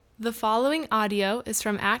The following audio is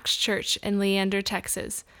from Acts Church in Leander,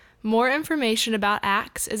 Texas. More information about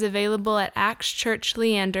Acts is available at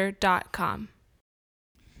actschurchleander.com.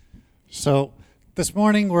 So this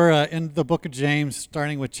morning we're in the book of James,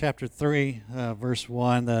 starting with chapter 3, verse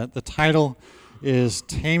 1. The title is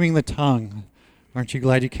Taming the Tongue. Aren't you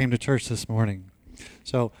glad you came to church this morning?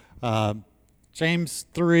 So James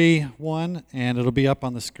 3:1, and it'll be up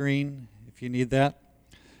on the screen if you need that.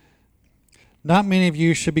 Not many of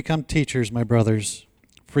you should become teachers, my brothers,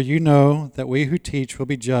 for you know that we who teach will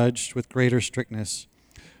be judged with greater strictness.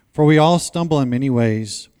 For we all stumble in many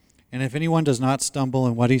ways, and if anyone does not stumble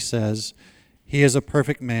in what he says, he is a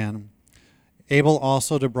perfect man, able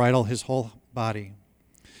also to bridle his whole body.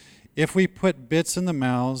 If we put bits in the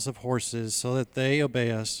mouths of horses so that they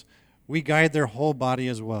obey us, we guide their whole body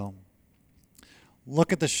as well.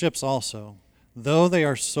 Look at the ships also. Though they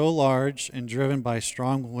are so large and driven by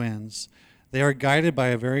strong winds, they are guided by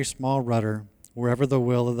a very small rudder wherever the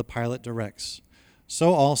will of the pilot directs.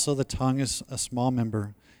 So also the tongue is a small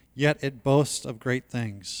member, yet it boasts of great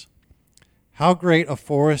things. How great a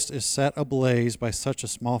forest is set ablaze by such a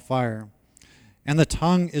small fire! And the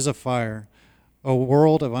tongue is a fire, a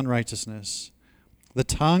world of unrighteousness. The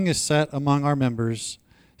tongue is set among our members,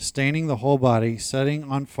 staining the whole body, setting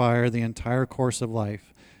on fire the entire course of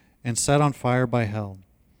life, and set on fire by hell.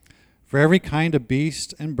 For every kind of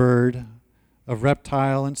beast and bird, of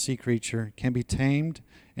reptile and sea creature can be tamed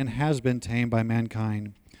and has been tamed by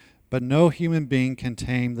mankind, but no human being can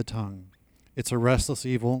tame the tongue. It's a restless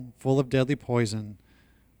evil, full of deadly poison.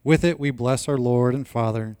 With it we bless our Lord and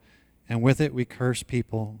Father, and with it we curse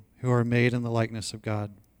people who are made in the likeness of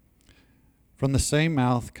God. From the same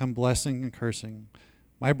mouth come blessing and cursing.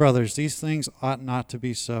 My brothers, these things ought not to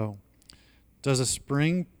be so. Does a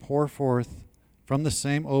spring pour forth from the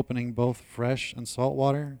same opening both fresh and salt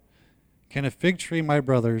water? Can a fig tree, my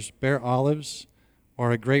brothers, bear olives,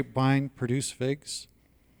 or a grapevine produce figs?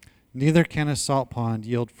 Neither can a salt pond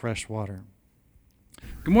yield fresh water.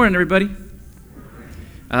 Good morning, everybody.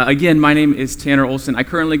 Again, my name is Tanner Olson. I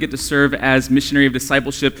currently get to serve as missionary of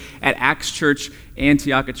discipleship at Acts Church,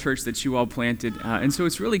 Antioch, a church that you all planted. And so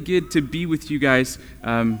it's really good to be with you guys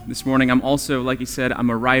this morning. I'm also, like he said, I'm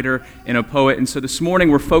a writer and a poet. And so this morning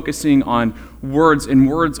we're focusing on words, and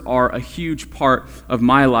words are a huge part of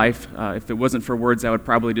my life. If it wasn't for words, I would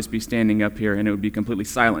probably just be standing up here and it would be completely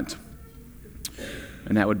silent.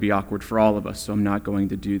 And that would be awkward for all of us, so I'm not going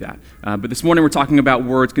to do that. But this morning we're talking about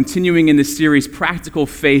words, continuing in this series, Practical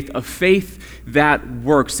Faith, a faith that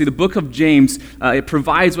works. See, the book of James, it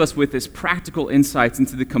provides us with this practical insights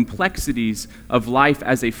into the complexities of life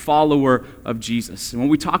as a follower of Jesus. And when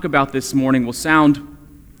we talk about this morning, will sound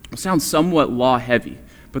somewhat law-heavy.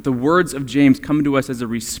 But the words of James come to us as a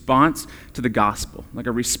response to the gospel, like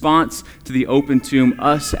a response to the open tomb,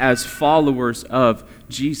 us as followers of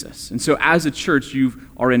Jesus. And so as a church, you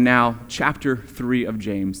are in now chapter 3 of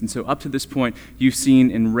James. And so up to this point, you've seen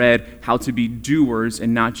and read how to be doers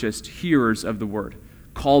and not just hearers of the word,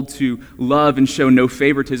 called to love and show no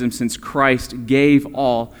favoritism since Christ gave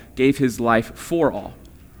his life for all.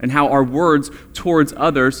 And how our works towards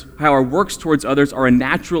others are a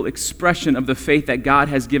natural expression of the faith that God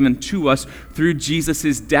has given to us through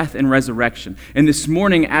Jesus' death and resurrection. And this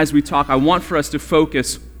morning, as we talk, I want for us to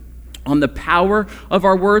focus on the power of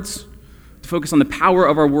our words,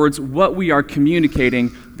 what we are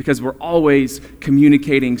communicating, because we're always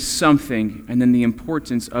communicating something, and then the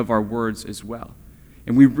importance of our words as well.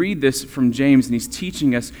 And we read this from James, and he's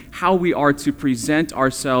teaching us how we are to present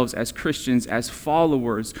ourselves as Christians, as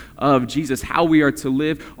followers of Jesus, how we are to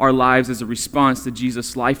live our lives as a response to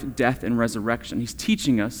Jesus' life, death, and resurrection. He's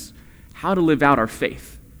teaching us how to live out our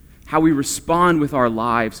faith, how we respond with our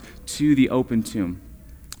lives to the open tomb.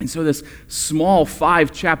 And so this small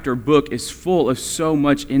 5-chapter book is full of so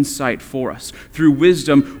much insight for us. Through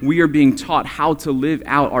wisdom, we are being taught how to live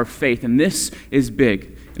out our faith, and this is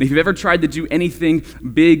big. And if you've ever tried to do anything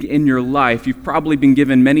big in your life, you've probably been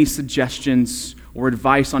given many suggestions or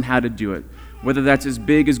advice on how to do it, whether that's as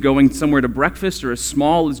big as going somewhere to breakfast or as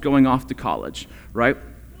small as going off to college, right?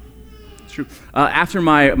 It's true. After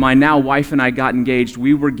my now wife and I got engaged,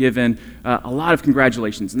 we were given a lot of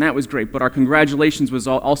congratulations, and that was great, but our congratulations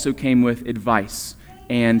also came with advice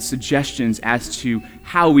and suggestions as to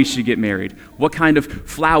how we should get married, what kind of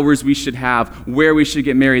flowers we should have, where we should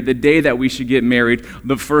get married, the day that we should get married,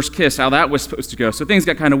 the first kiss, how that was supposed to go. So things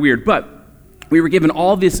got kind of weird, but we were given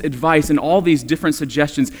all this advice and all these different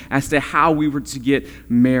suggestions as to how we were to get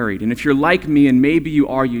married. And if you're like me, and maybe you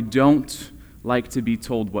are, you don't like to be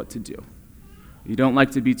told what to do. You don't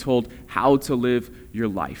like to be told how to live your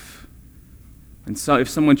life. And so if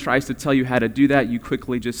someone tries to tell you how to do that, you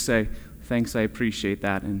quickly just say, thanks, I appreciate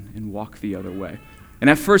that, and walk the other way. And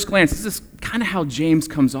at first glance, this is kind of how James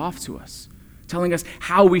comes off to us, telling us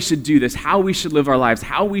how we should do this, how we should live our lives,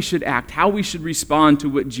 how we should act, how we should respond to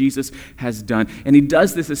what Jesus has done. And he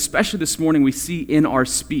does this, especially this morning, we see in our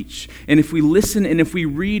speech. And if we listen and if we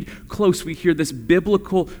read close, we hear this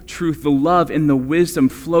biblical truth, the love and the wisdom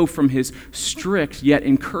flow from his strict yet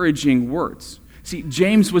encouraging words. See,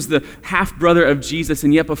 James was the half-brother of Jesus,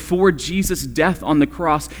 and yet before Jesus' death on the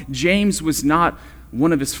cross, James was not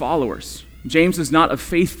one of his followers. James was not a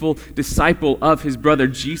faithful disciple of his brother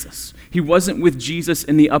Jesus. He wasn't with Jesus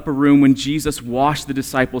in the upper room when Jesus washed the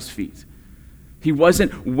disciples' feet. He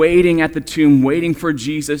wasn't waiting at the tomb, waiting for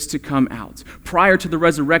Jesus to come out. Prior to the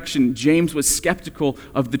resurrection, James was skeptical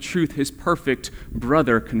of the truth his perfect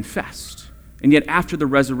brother confessed. And yet after the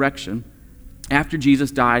resurrection, after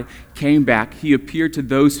Jesus died, came back, he appeared to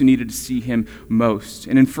those who needed to see him most.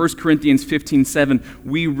 And in 1 Corinthians 15:7,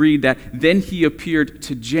 we read that, then he appeared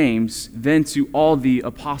to James, then to all the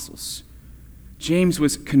apostles. James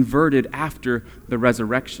was converted after the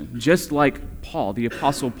resurrection, just like Paul, the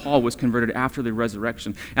apostle Paul was converted after the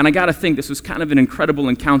resurrection. And I got to think this was kind of an incredible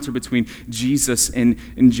encounter between Jesus and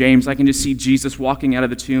James. I can just see Jesus walking out of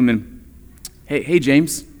the tomb and, hey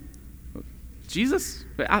James, Jesus?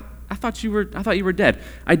 I thought you were dead.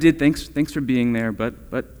 I did. Thanks for being there,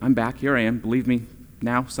 but I'm back. Here I am. Believe me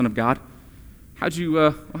now, Son of God. How'd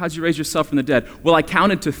you raise yourself from the dead? Well, I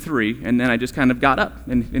counted to 3, and then I just kind of got up,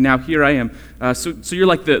 and now here I am. So you're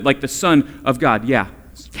like the Son of God, yeah.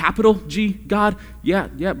 Capital G, God, yeah,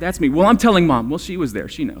 that's me. Well, I'm telling Mom. Well, she was there.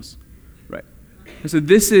 She knows, right? So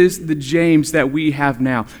this is the James that we have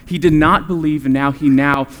now. He did not believe, and now he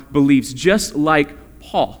believes, just like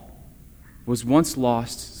Paul. Was once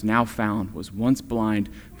lost, is now found, was once blind,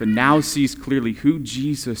 but now sees clearly who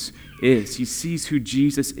Jesus is. He sees who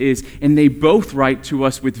Jesus is, and they both write to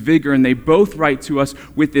us with vigor, and they both write to us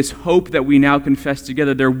with this hope that we now confess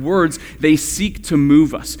together. Their words, they seek to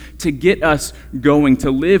move us, to get us going, to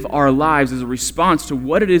live our lives as a response to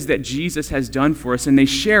what it is that Jesus has done for us, and they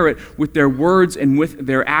share it with their words and with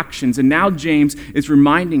their actions. And now James is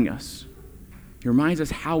reminding us, he reminds us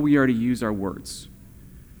how we are to use our words.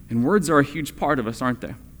 And words are a huge part of us, aren't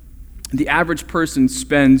they? The average person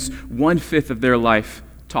spends 1/5 of their life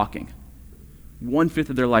talking. 1/5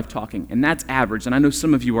 of their life talking, and that's average. And I know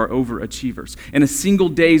some of you are overachievers. In a single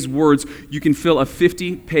day's words, you can fill a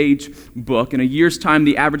 50-page book. In a year's time,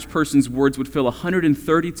 the average person's words would fill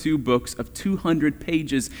 132 books of 200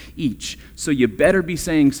 pages each. So you better be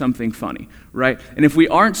saying something funny, right? And if we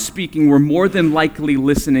aren't speaking, we're more than likely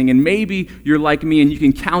listening. And maybe you're like me, and you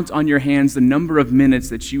can count on your hands the number of minutes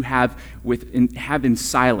that you have in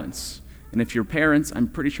silence. And if you're parents, I'm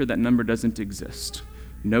pretty sure that number doesn't exist.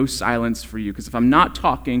 No silence for you. Because if I'm not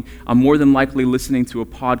talking, I'm more than likely listening to a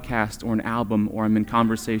podcast or an album, or I'm in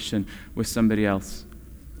conversation with somebody else.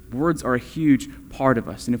 Words are a huge part of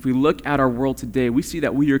us. And if we look at our world today, we see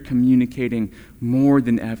that we are communicating more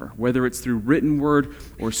than ever. Whether it's through written word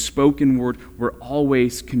or spoken word, we're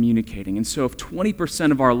always communicating. And so if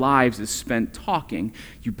 20% of our lives is spent talking,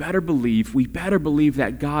 we better believe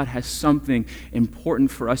that God has something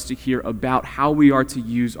important for us to hear about how we are to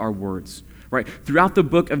use our words. Right? Throughout the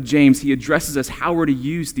book of James, he addresses us how we're to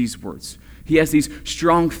use these words. He has these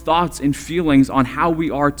strong thoughts and feelings on how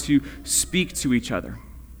we are to speak to each other.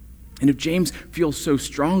 And if James feels so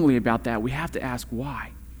strongly about that, we have to ask why.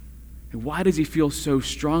 And why does he feel so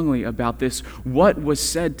strongly about this? What was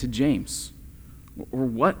said to James? Or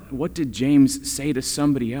what did James say to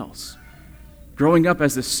somebody else? Growing up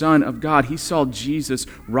as the Son of God, he saw Jesus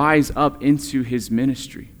rise up into his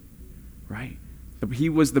ministry, right? He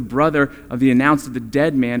was the brother of the announced of the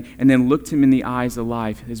dead man, and then looked him in the eyes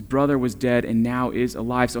alive. His brother was dead and now is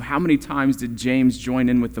alive. So how many times did James join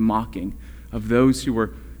in with the mocking of those who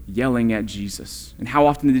were yelling at Jesus? And how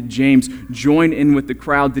often did James join in with the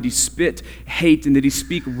crowd? Did he spit hate, and did he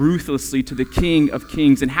speak ruthlessly to the King of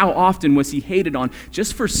Kings? And how often was he hated on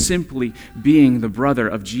just for simply being the brother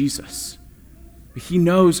of Jesus? He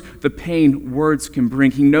knows the pain words can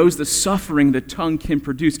bring. He knows the suffering the tongue can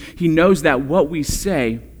produce. He knows that what we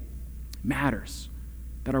say matters,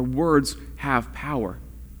 that our words have power.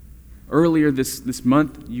 Earlier this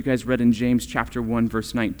month, you guys read in James chapter 1,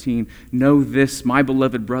 verse 19, "Know this, my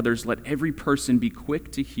beloved brothers, let every person be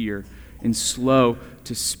quick to hear and slow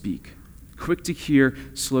to speak." Quick to hear,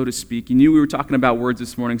 slow to speak. You knew we were talking about words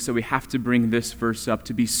this morning, so we have to bring this verse up,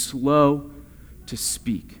 to be slow to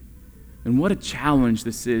speak. And what a challenge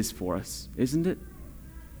this is for us, isn't it?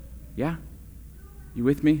 Yeah? You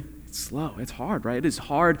with me? It's slow. It's hard, right? It is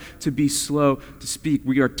hard to be slow to speak.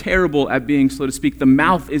 We are terrible at being slow to speak. The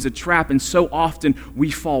mouth is a trap, and so often we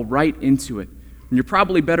fall right into it. And you're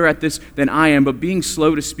probably better at this than I am, but being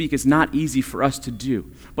slow to speak is not easy for us to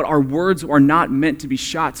do. But our words are not meant to be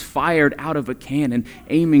shots fired out of a cannon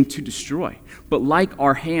aiming to destroy. But like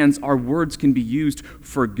our hands, our words can be used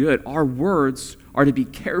for good. Our words are to be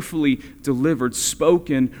carefully delivered,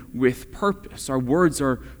 spoken with purpose. Our words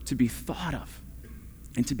are to be thought of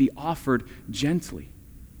and to be offered gently.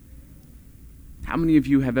 How many of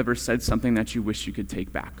you have ever said something that you wish you could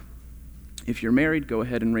take back? If you're married, go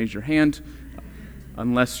ahead and raise your hand.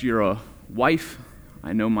 Unless you're a wife,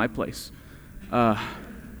 I know my place.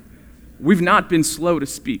 We've not been slow to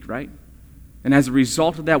speak, right? And as a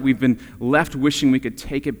result of that, we've been left wishing we could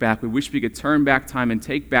take it back. We wish we could turn back time and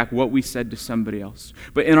take back what we said to somebody else.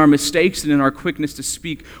 But in our mistakes and in our quickness to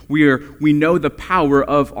speak, we know the power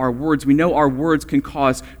of our words. We know our words can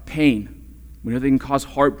cause pain. We know they can cause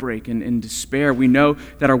heartbreak and despair. We know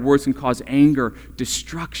that our words can cause anger,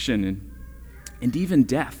 destruction, and even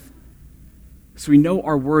death. So we know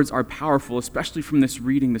our words are powerful, especially from this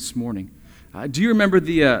reading this morning. Do you remember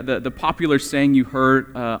the popular saying you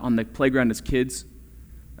heard on the playground as kids?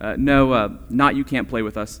 No, not you can't play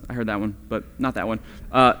with us. I heard that one, but not that one.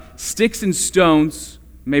 Sticks and stones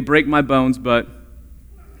may break my bones, but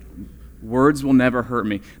words will never hurt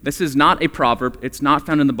me. This is not a proverb. It's not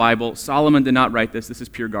found in the Bible. Solomon did not write this. This is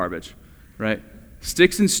pure garbage, right?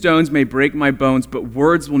 Sticks and stones may break my bones, but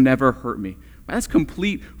words will never hurt me. That's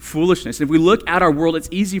complete foolishness. If we look at our world, it's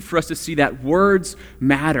easy for us to see that words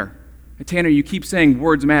matter. Tanner, you keep saying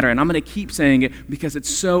words matter, and I'm going to keep saying it because it's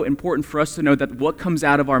so important for us to know that what comes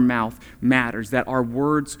out of our mouth matters, that our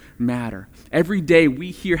words matter. Every day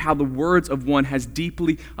we hear how the words of one has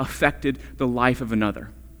deeply affected the life of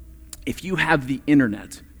another. If you have the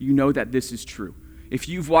internet, you know that this is true. If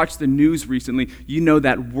you've watched the news recently, you know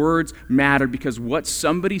that words matter because what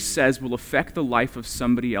somebody says will affect the life of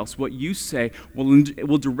somebody else. What you say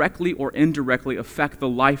will directly or indirectly affect the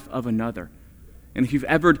life of another. And if you've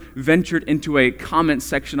ever ventured into a comment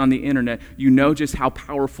section on the internet, you know just how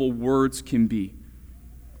powerful words can be.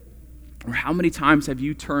 Or how many times have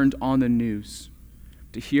you turned on the news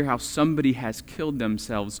to hear how somebody has killed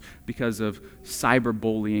themselves because of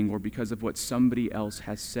cyberbullying or because of what somebody else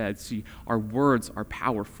has said? See, our words are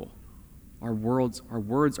powerful. Our words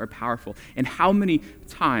are powerful. And how many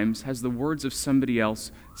times has the words of somebody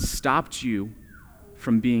else stopped you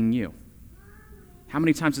from being you? How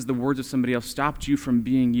many times has the words of somebody else stopped you from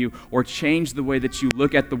being you or changed the way that you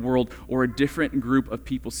look at the world or a different group of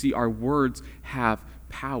people? See, our words have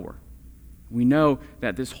power. We know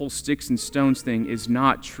that this whole sticks and stones thing is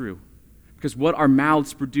not true because what our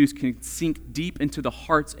mouths produce can sink deep into the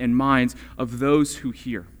hearts and minds of those who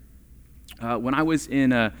hear. When I was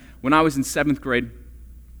in seventh grade,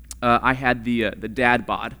 I had the dad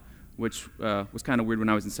bod, which was kind of weird when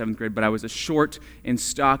I was in seventh grade, but I was a short and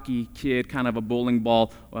stocky kid, kind of a bowling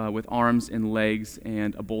ball with arms and legs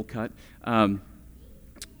and a bowl cut.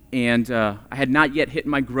 And I had not yet hit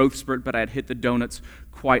my growth spurt, but I had hit the donuts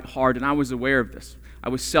quite hard, and I was aware of this. I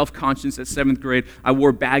was self-conscious at seventh grade. I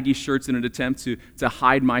wore baggy shirts in an attempt to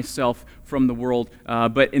hide myself from the world.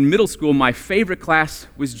 But in middle school, my favorite class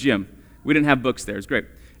was gym. We didn't have books there. It was great.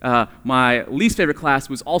 My least favorite class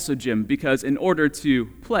was also gym because in order to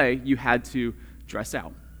play, you had to dress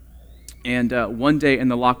out. And one day in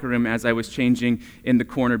the locker room, as I was changing in the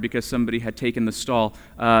corner because somebody had taken the stall,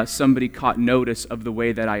 somebody caught notice of the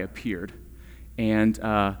way that I appeared. And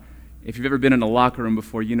if you've ever been in a locker room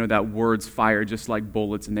before, you know that words fire just like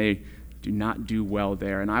bullets, and they do not do well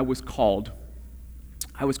there. And I was called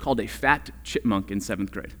a fat chipmunk in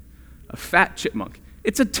seventh grade. A fat chipmunk.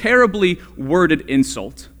 It's a terribly worded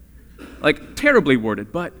insult. Like, terribly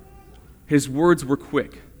worded, but his words were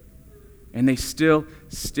quick, and they still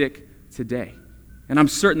stick today. And I'm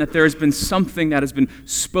certain that there has been something that has been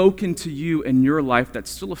spoken to you in your life that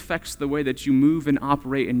still affects the way that you move and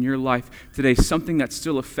operate in your life today, something that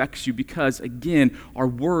still affects you because, again, our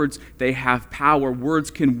words, they have power. Words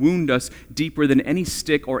can wound us deeper than any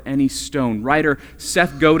stick or any stone. Writer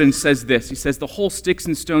Seth Godin says this. He says, the whole sticks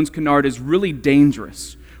and stones canard is really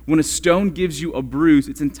dangerous. When a stone gives you a bruise,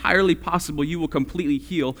 it's entirely possible you will completely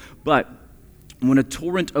heal, but when a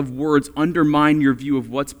torrent of words undermine your view of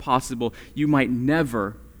what's possible, you might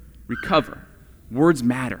never recover. Words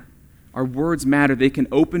matter. Our words matter. They can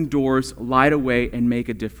open doors, light a way, and make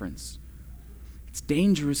a difference. It's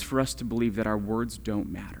dangerous for us to believe that our words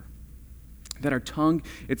don't matter. That our tongue,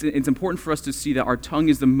 it's important for us to see that our tongue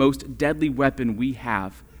is the most deadly weapon we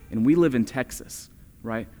have, and we live in Texas.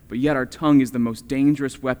 right? But yet our tongue is the most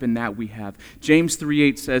dangerous weapon that we have. James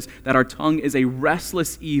 3:8 says that our tongue is a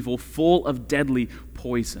restless evil full of deadly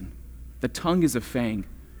poison. The tongue is a fang.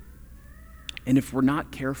 And if we're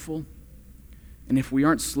not careful, and if we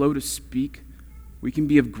aren't slow to speak, we can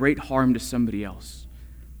be of great harm to somebody else.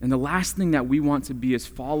 And the last thing that we want to be as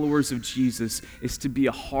followers of Jesus is to be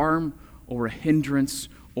a harm or a hindrance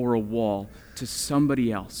or a wall to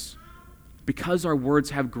somebody else. Because our words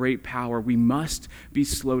have great power, we must be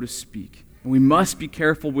slow to speak. And we must be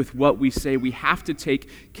careful with what we say. We have to take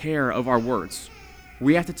care of our words.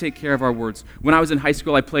 We have to take care of our words. When I was in high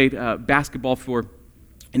school, I played basketball for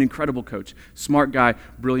an incredible coach, smart guy,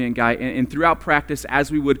 brilliant guy. And throughout practice, as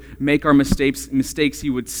we would make our mistakes, he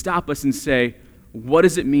would stop us and say, what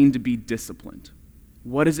does it mean to be disciplined?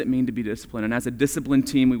 What does it mean to be disciplined? And as a disciplined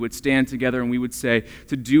team, we would stand together and we would say,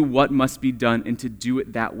 to do what must be done and to do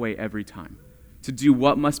it that way every time. To do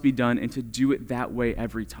what must be done and to do it that way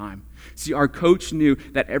every time. See, our coach knew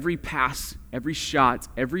that every pass, every shot,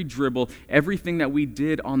 every dribble, everything that we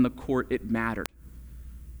did on the court, it mattered.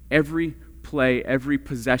 Every play, every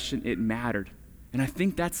possession, it mattered. And I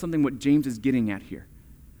think that's something what James is getting at here.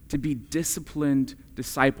 To be disciplined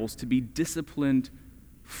disciples, to be disciplined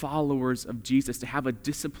followers of Jesus, to have a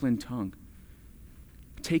disciplined tongue.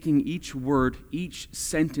 Taking each word, each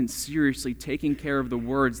sentence seriously, taking care of the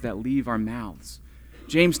words that leave our mouths.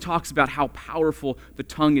 James talks about how powerful the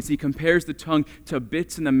tongue is. He compares the tongue to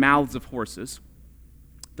bits in the mouths of horses,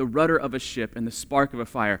 the rudder of a ship, and the spark of a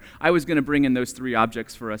fire. I was going to bring in those three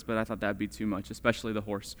objects for us, but I thought that would be too much, especially the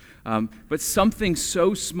horse. But something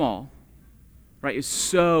so small, right, is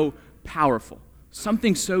so powerful.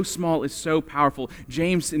 Something so small is so powerful.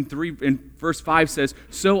 James in verse 5 says,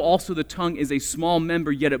 so also the tongue is a small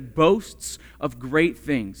member, yet it boasts of great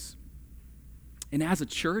things. And as a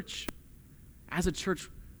church,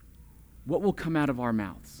 what will come out of our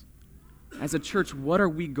mouths? As a church, what are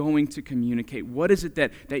we going to communicate? What is it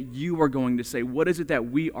that you are going to say? What is it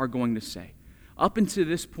that we are going to say? Up until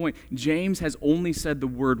this point, James has only said the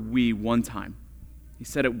word we one time. He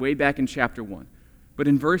said it way back in chapter 1. But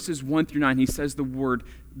in verses 1 through 9, he says the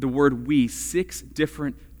word we 6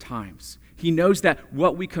 different times. He knows that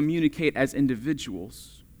what we communicate as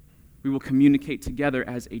individuals, we will communicate together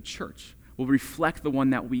as a church. Will reflect the one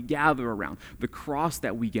that we gather around, the cross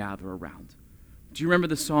that we gather around. Do you remember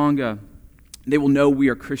the song, They Will Know We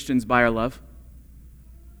Are Christians by Our Love?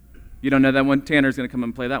 You don't know that one? Tanner's going to come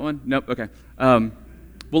and play that one? Nope? Okay.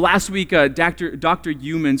 Well, last week, Dr.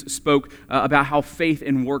 Humans spoke about how faith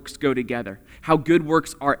and works go together, how good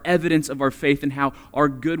works are evidence of our faith, and how our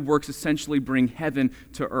good works essentially bring heaven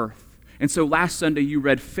to earth. And so last Sunday, you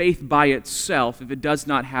read faith by itself, if it does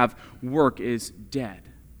not have work, is dead.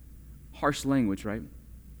 Harsh language, right?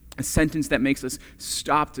 A sentence that makes us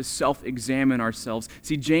stop to self-examine ourselves.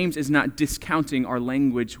 See, James is not discounting our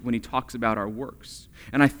language when he talks about our works.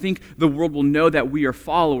 And I think the world will know that we are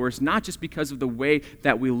followers, not just because of the way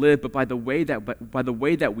that we live, but by the way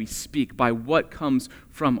that we speak, by what comes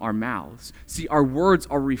from our mouths. See, our words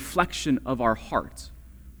are a reflection of our heart.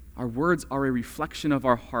 Our words are a reflection of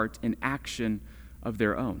our heart, an action of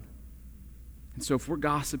their own. And so if we're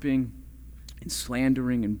gossiping and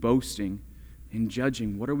slandering and boasting and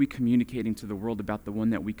judging, what are we communicating to the world about the one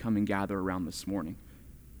that we come and gather around this morning?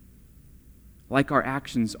 Like our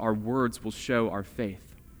actions, our words will show our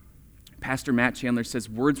faith. Pastor Matt Chandler says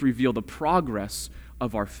words reveal the progress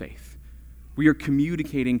of our faith. We are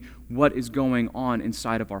communicating what is going on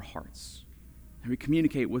inside of our hearts. And we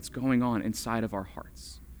communicate what's going on inside of our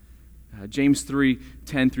hearts. James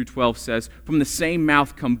 3:10-12 says, from the same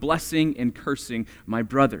mouth come blessing and cursing, my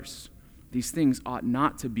brothers. These things ought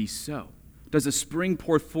not to be so. Does a spring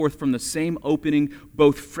pour forth from the same opening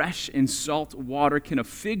both fresh and salt water? Can a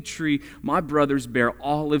fig tree, my brothers, bear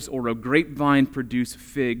olives, or a grapevine produce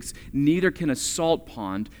figs? Neither can a salt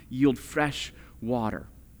pond yield fresh water.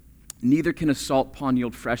 Neither can a salt pond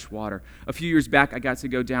yield fresh water. A few years back, I got to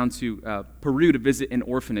go down to Peru to visit an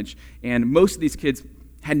orphanage, and most of these kids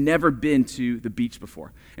had never been to the beach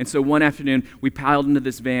before. And so one afternoon, we piled into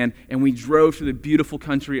this van, and we drove through the beautiful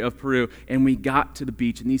country of Peru, and we got to the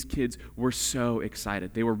beach, and these kids were so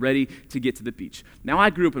excited. They were ready to get to the beach. Now,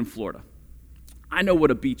 I grew up in Florida. I know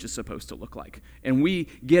what a beach is supposed to look like. And we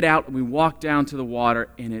get out, and we walk down to the water,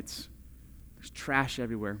 and there's trash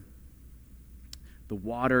everywhere. The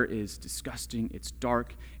water is disgusting, it's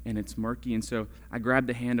dark, and it's murky. And so I grabbed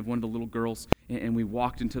the hand of one of the little girls, and we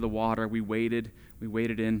walked into the water. We waded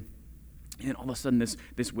in. And all of a sudden,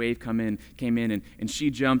 this wave came in, and she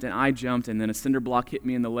jumped, and I jumped, and then a cinder block hit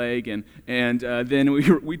me in the leg, and then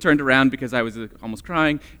we turned around because I was almost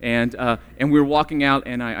crying, and we were walking out,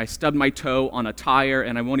 and I stubbed my toe on a tire,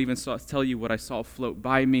 and I won't even tell you what I saw float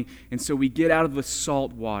by me. And so we get out of the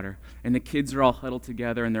salt water, and the kids are all huddled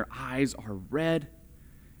together, and their eyes are red,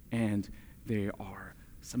 and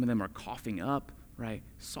some of them are coughing up, right?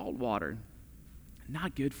 Salt water,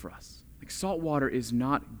 not good for us. Like, salt water is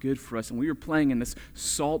not good for us. And we were playing in this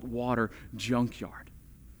salt water junkyard,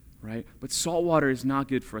 right? But salt water is not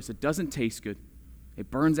good for us. It doesn't taste good.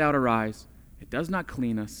 It burns out our eyes. It does not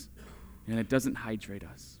clean us. And it doesn't hydrate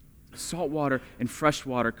us. Salt water and fresh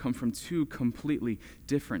water come from two completely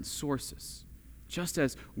different sources. Just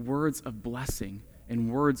as words of blessing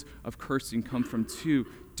and words of cursing come from two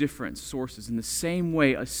different sources. In the same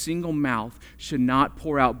way, a single mouth should not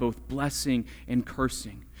pour out both blessing and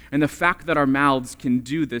cursing. And the fact that our mouths can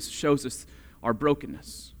do this shows us our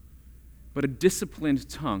brokenness. But a disciplined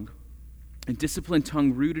tongue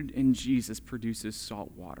rooted in Jesus produces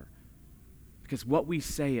salt water. Because what we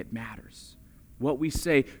say, it matters. What we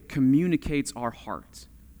say communicates our heart.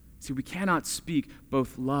 See, we cannot speak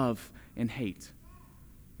both love and hate.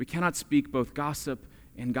 We cannot speak both gossip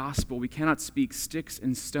and gospel. We cannot speak sticks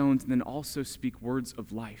and stones and then also speak words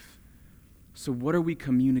of life. So what are we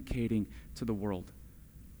communicating to the world?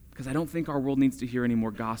 Because I don't think our world needs to hear any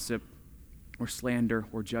more gossip or slander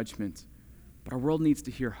or judgment. But our world needs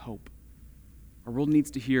to hear hope. Our world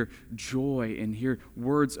needs to hear joy and hear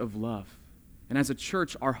words of love. And as a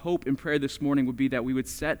church, our hope and prayer this morning would be that we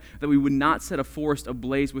would not set a forest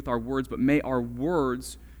ablaze with our words, but may our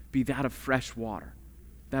words be that of fresh water.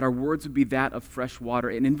 That our words would be that of fresh water,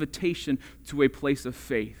 an invitation to a place of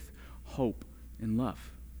faith, hope, and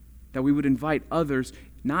love. That we would invite others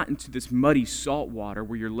not into this muddy salt water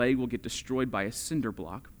where your leg will get destroyed by a cinder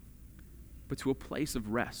block, but to a place of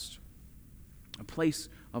rest, a place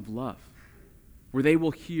of love, where they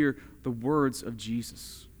will hear the words of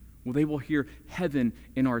Jesus, where they will hear heaven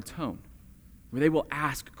in our tone, where they will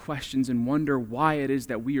ask questions and wonder why it is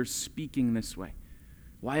that we are speaking this way,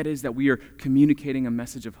 why it is that we are communicating a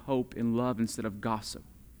message of hope and love instead of gossip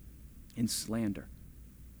and slander.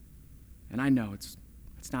 And I know it's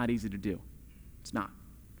not easy to do. It's not.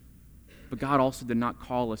 But God also did not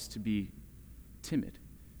call us to be timid.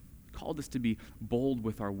 He called us to be bold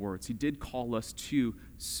with our words. He did call us to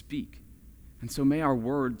speak. And so may our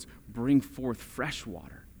words bring forth fresh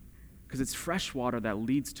water, because it's fresh water that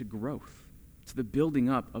leads to growth, to the building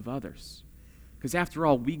up of others. Because after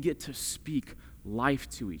all, we get to speak life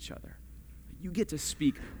to each other. You get to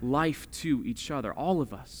speak life to each other, all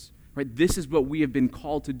of us. Right? This is what we have been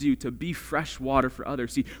called to do, to be fresh water for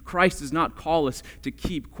others. See, Christ does not call us to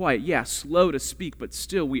keep quiet. Yeah, slow to speak, but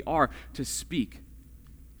still we are to speak.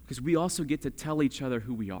 Because we also get to tell each other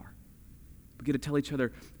who we are. We get to tell each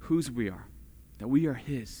other whose we are, that we are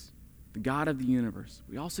His, the God of the universe.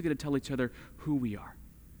 We also get to tell each other who we are.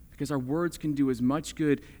 Because our words can do as much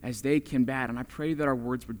good as they can bad, and I pray that our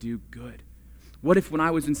words would do good. What if when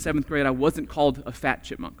I was in 7th grade I wasn't called a fat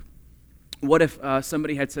chipmunk? What if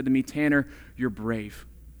somebody had said to me, Tanner, you're brave,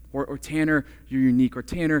 or Tanner, you're unique, or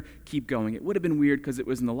Tanner, keep going? It would have been weird because it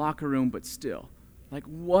was in the locker room, but still. Like,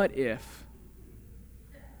 what if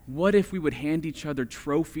we would hand each other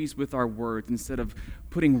trophies with our words instead of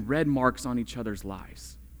putting red marks on each other's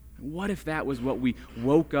lives? What if that was what we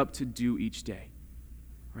woke up to do each day?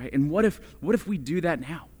 Right? And what if we do that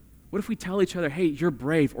now? What if we tell each other, hey, you're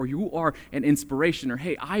brave, or you are an inspiration, or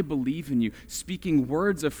hey, I believe in you, speaking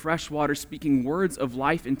words of fresh water, speaking words of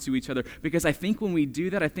life into each other? Because I think when we do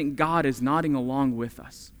that, I think God is nodding along with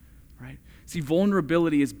us, right? See,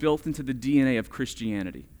 vulnerability is built into the DNA of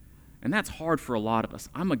Christianity, and that's hard for a lot of us.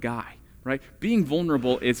 I'm a guy, right? Being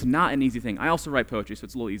vulnerable is not an easy thing. I also write poetry, so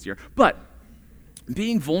it's a little easier. But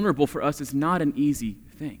being vulnerable for us is not an easy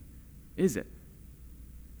thing, is it?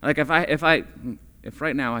 Like if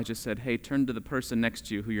right now I just said, hey, turn to the person next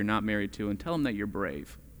to you who you're not married to and tell them that you're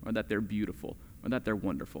brave, or that they're beautiful, or that they're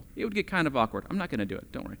wonderful, it would get kind of awkward. I'm not going to do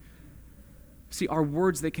it, don't worry. See, our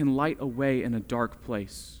words, they can light a way in a dark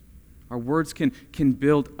place. Our words can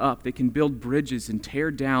build up. They can build bridges and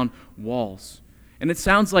tear down walls. And it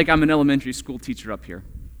sounds like I'm an elementary school teacher up here.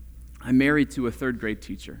 I'm married to a 3rd grade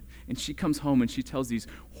teacher, and she comes home and she tells these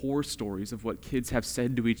horror stories of what kids have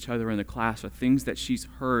said to each other in the class, or things that she's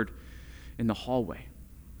heard in the hallway.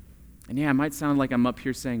 And yeah, it might sound like I'm up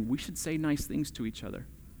here saying we should say nice things to each other.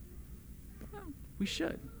 Well, we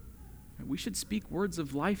should. We should speak words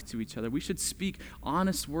of life to each other. We should speak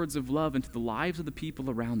honest words of love into the lives of the people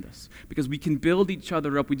around us, because we can build each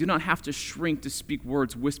other up. We do not have to shrink to speak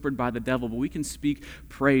words whispered by the devil, but we can speak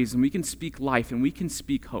praise, and we can speak life, and we can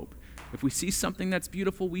speak hope. If we see something that's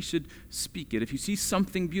beautiful, we should speak it. If you see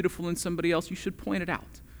something beautiful in somebody else, you should point it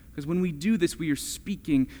out. Because when we do this, we are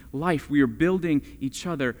speaking life. We are building each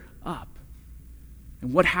other up.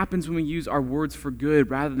 And what happens when we use our words for good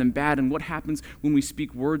rather than bad? And what happens when we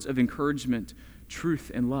speak words of encouragement,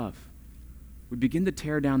 truth, and love? We begin to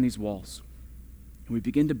tear down these walls, and we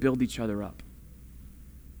begin to build each other up.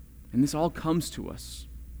 And this all comes to us.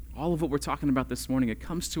 All of what we're talking about this morning, it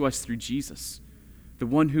comes to us through Jesus, the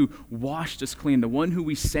one who washed us clean, the one who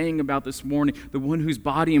we sang about this morning, the one whose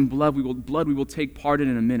body and blood we will take part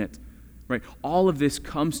in a minute. Right? All of this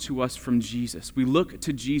comes to us from Jesus. We look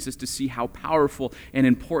to Jesus to see how powerful and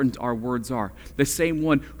important our words are. The same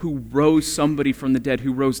one who rose somebody from the dead,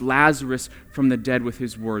 who rose Lazarus from the dead with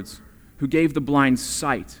his words, who gave the blind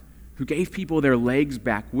sight, who gave people their legs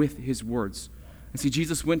back with his words. And see,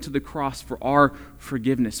 Jesus went to the cross for our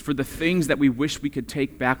forgiveness, for the things that we wish we could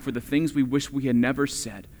take back, for the things we wish we had never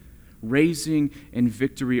said, raising in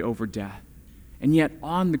victory over death. And yet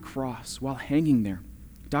on the cross, while hanging there,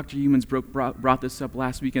 Dr. Humans brought this up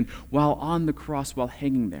last weekend. While on the cross, while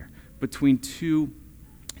hanging there, between two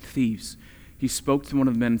thieves, he spoke to one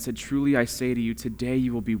of the men and said, "Truly I say to you, today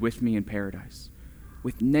you will be with me in paradise."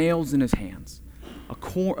 With nails in his hands, a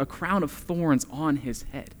crown of thorns on his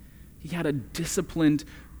head. He had a disciplined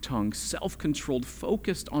tongue, self-controlled,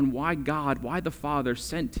 focused on why the Father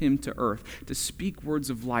sent him to earth, to speak words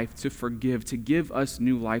of life, to forgive, to give us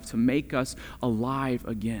new life, to make us alive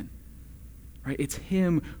again. Right? It's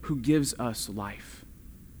him who gives us life.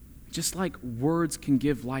 Just like words can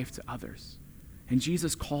give life to others. And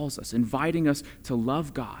Jesus calls us, inviting us to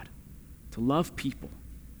love God, to love people.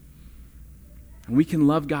 And we can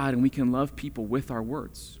love God and we can love people with our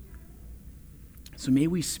words. So may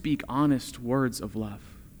we speak honest words of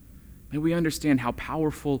love. May we understand how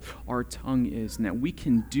powerful our tongue is and that we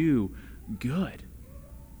can do good.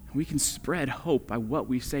 We can spread hope by what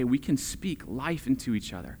we say. We can speak life into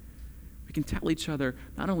each other. We can tell each other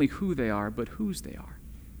not only who they are, but whose they are.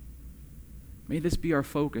 May this be our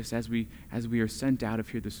focus as we are sent out of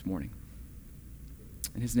here this morning.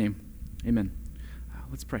 In his name, amen.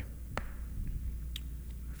 Let's pray.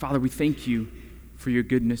 Father, we thank you for your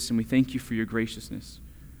goodness and we thank you for your graciousness.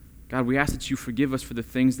 God, we ask that you forgive us for the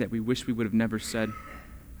things that we wish we would have never said.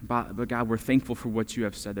 But God, we're thankful for what you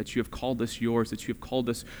have said, that you have called us yours, that you have called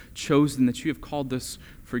us chosen, that you have called us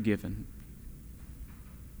forgiven.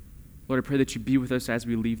 Lord, I pray that you be with us as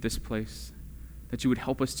we leave this place, that you would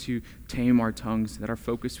help us to tame our tongues, that our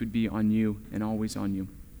focus would be on you and always on you.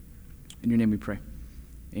 In your name we pray.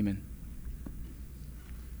 Amen.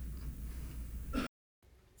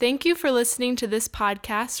 Thank you for listening to this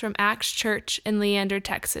podcast from Acts Church in Leander,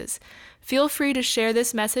 Texas. Feel free to share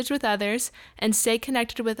this message with others and stay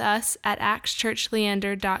connected with us at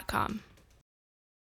actschurchleander.com.